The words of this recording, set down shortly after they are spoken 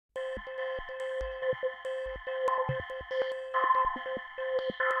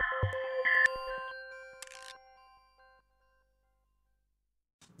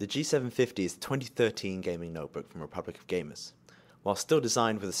The G750 is a 2013 gaming notebook from Republic of Gamers. While still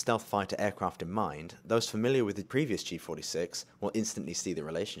designed with a stealth fighter aircraft in mind, those familiar with the previous G46 will instantly see the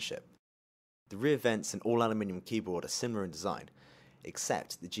relationship. The rear vents and all-aluminium keyboard are similar in design,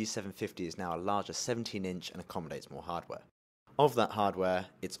 except the G750 is now a larger 17-inch and accommodates more hardware. Of that hardware,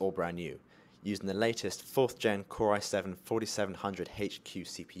 it's all brand new, using the latest 4th gen Core i7 4700HQ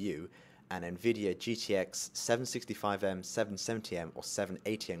CPU and NVIDIA GTX 765M, 770M or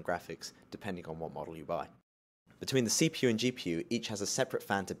 780M graphics, depending on what model you buy. Between the CPU and GPU, each has a separate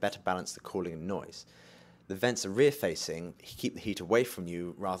fan to better balance the cooling and noise. The vents are rear-facing, keep the heat away from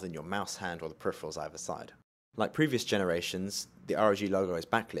you rather than your mouse hand or the peripherals either side. Like previous generations, the ROG logo is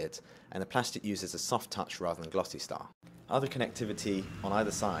backlit, and the plastic uses a soft touch rather than glossy style. Other connectivity on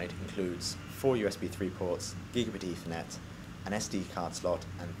either side includes 4 USB 3 ports, gigabit Ethernet, an SD card slot,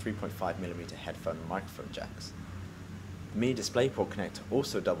 and 3.5mm headphone and microphone jacks. The mini DisplayPort connector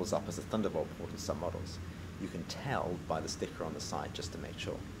also doubles up as a Thunderbolt port in some models. You can tell by the sticker on the side just to make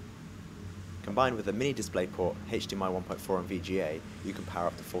sure. Combined with a mini DisplayPort, HDMI 1.4 and VGA, you can power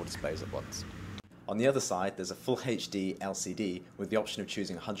up to 4 displays at once. On the other side, there's a full HD LCD with the option of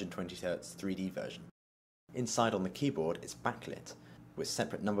choosing a 120Hz 3D version. Inside on the keyboard, it's backlit, with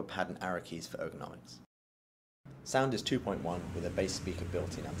separate number pad and arrow keys for ergonomics. Sound is 2.1 with a bass speaker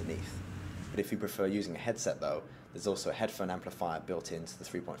built in underneath, but if you prefer using a headset though, there's also a headphone amplifier built into the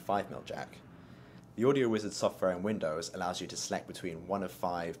 3.5mm jack. The Audio Wizard software in Windows allows you to select between one of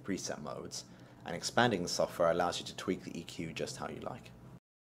 5 preset modes, and expanding the software allows you to tweak the EQ just how you like.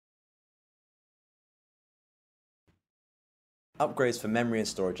 Upgrades for memory and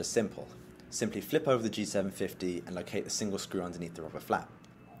storage are simple. Simply flip over the G750 and locate the single screw underneath the rubber flap.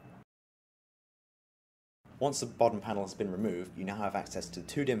 Once the bottom panel has been removed, you now have access to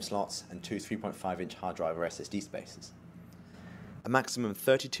 2 DIMM slots and 2 3.5-inch hard drive or SSD spaces. A maximum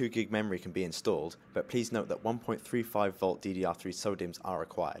 32GB memory can be installed, but please note that 1.35V DDR3 SODIMMs are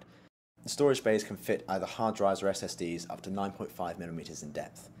required. The storage bays can fit either hard drives or SSDs up to 9.5mm in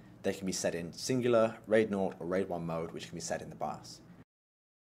depth. They can be set in singular, RAID 0 or RAID 1 mode, which can be set in the BIOS.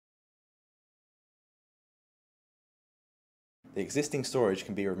 The existing storage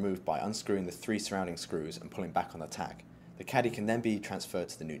can be removed by unscrewing the 3 surrounding screws and pulling back on the tag. The caddy can then be transferred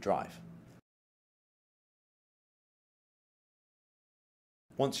to the new drive.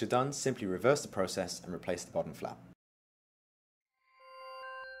 Once you're done, simply reverse the process and replace the bottom flap.